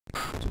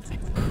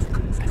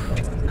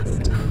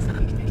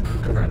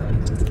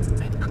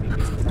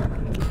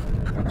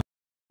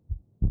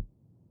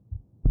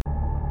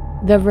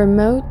The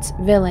remote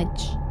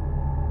village.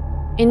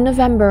 In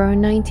November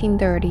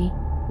 1930,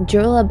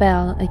 Joe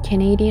LaBelle, a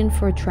Canadian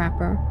fur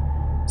trapper,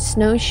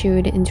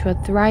 snowshoed into a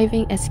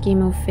thriving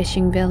Eskimo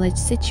fishing village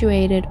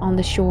situated on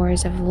the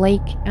shores of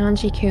Lake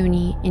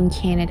Anjikuni in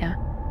Canada.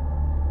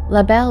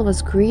 LaBelle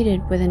was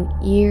greeted with an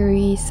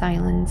eerie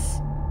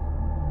silence.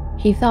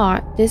 He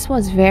thought this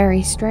was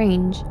very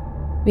strange,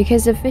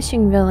 because the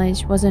fishing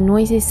village was a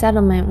noisy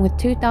settlement with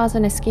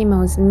 2,000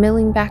 Eskimos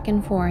milling back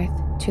and forth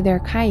to their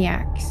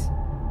kayaks.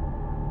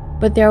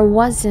 But there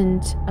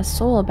wasn't a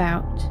soul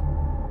about.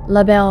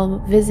 LaBelle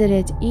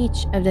visited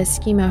each of the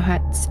Eskimo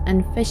huts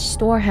and fish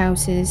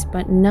storehouses,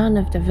 but none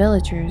of the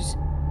villagers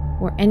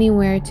were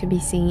anywhere to be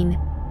seen.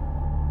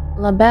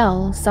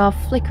 LaBelle saw a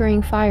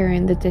flickering fire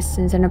in the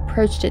distance and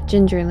approached it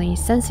gingerly,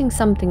 sensing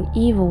something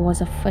evil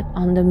was afoot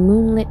on the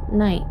moonlit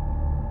night.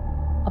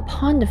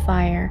 Upon the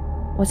fire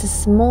was a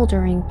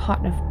smoldering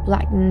pot of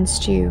blackened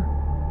stew.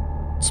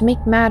 To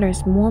make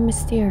matters more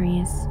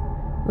mysterious,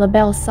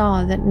 LaBelle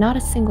saw that not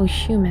a single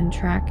human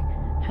track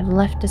had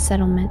left the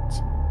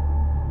settlement.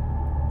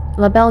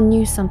 LaBelle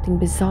knew something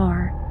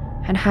bizarre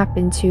had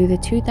happened to the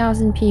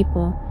 2,000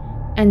 people,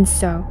 and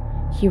so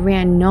he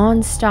ran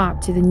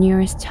non-stop to the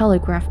nearest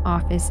telegraph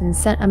office and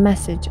sent a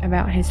message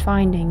about his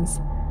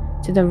findings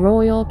to the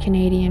Royal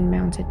Canadian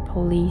Mounted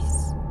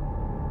Police.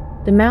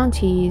 The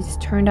Mounties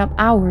turned up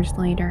hours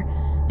later,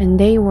 and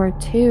they were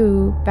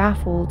too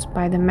baffled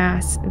by the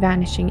mass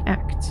vanishing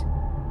act.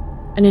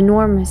 An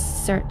enormous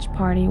search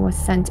party was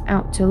sent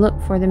out to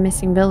look for the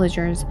missing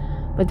villagers,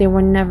 but they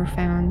were never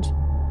found,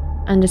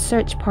 and the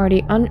search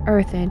party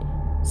unearthed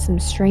some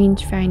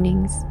strange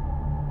findings.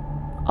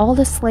 All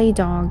the sleigh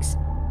dogs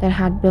that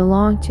had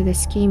belonged to the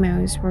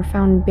Eskimos were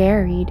found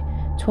buried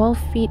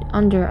 12 feet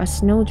under a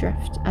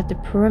snowdrift at the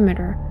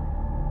perimeter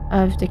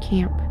of the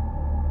camp.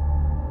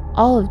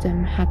 All of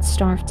them had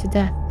starved to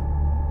death.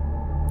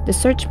 The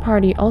search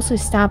party also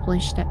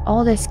established that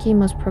all the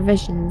Eskimos'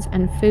 provisions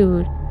and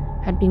food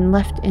had been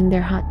left in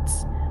their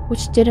huts,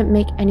 which didn't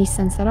make any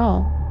sense at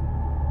all.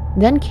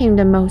 Then came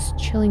the most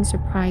chilling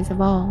surprise of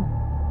all.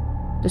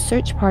 The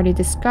search party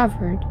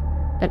discovered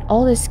that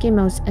all the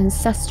Eskimos'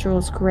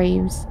 ancestral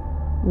graves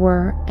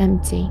were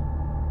empty.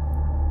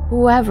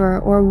 Whoever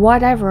or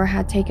whatever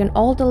had taken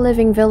all the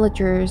living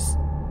villagers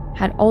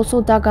had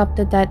also dug up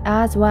the dead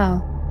as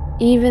well,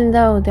 even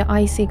though the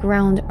icy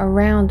ground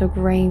around the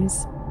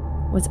graves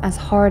was as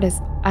hard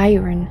as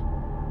iron.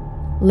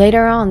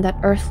 Later on that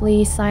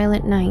earthly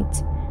silent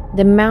night,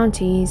 the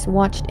Mounties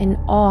watched in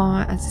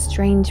awe as a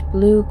strange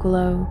blue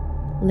glow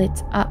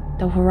lit up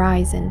the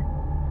horizon.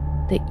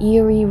 The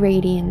eerie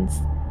radiance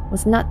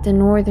was not the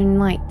northern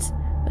lights,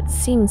 but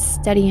seemed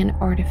steady and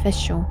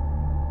artificial.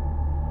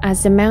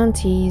 As the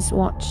Mounties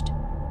watched,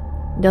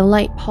 the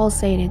light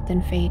pulsated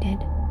then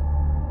faded.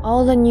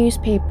 All the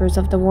newspapers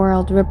of the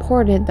world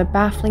reported the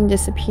baffling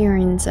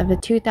disappearance of the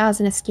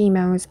 2,000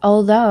 Eskimos,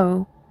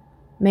 although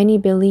many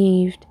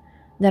believed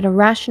that a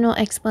rational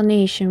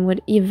explanation would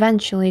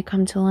eventually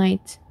come to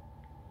light.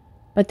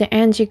 But the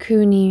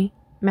Anjikuni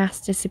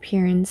mass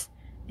disappearance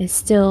is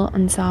still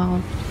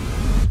unsolved.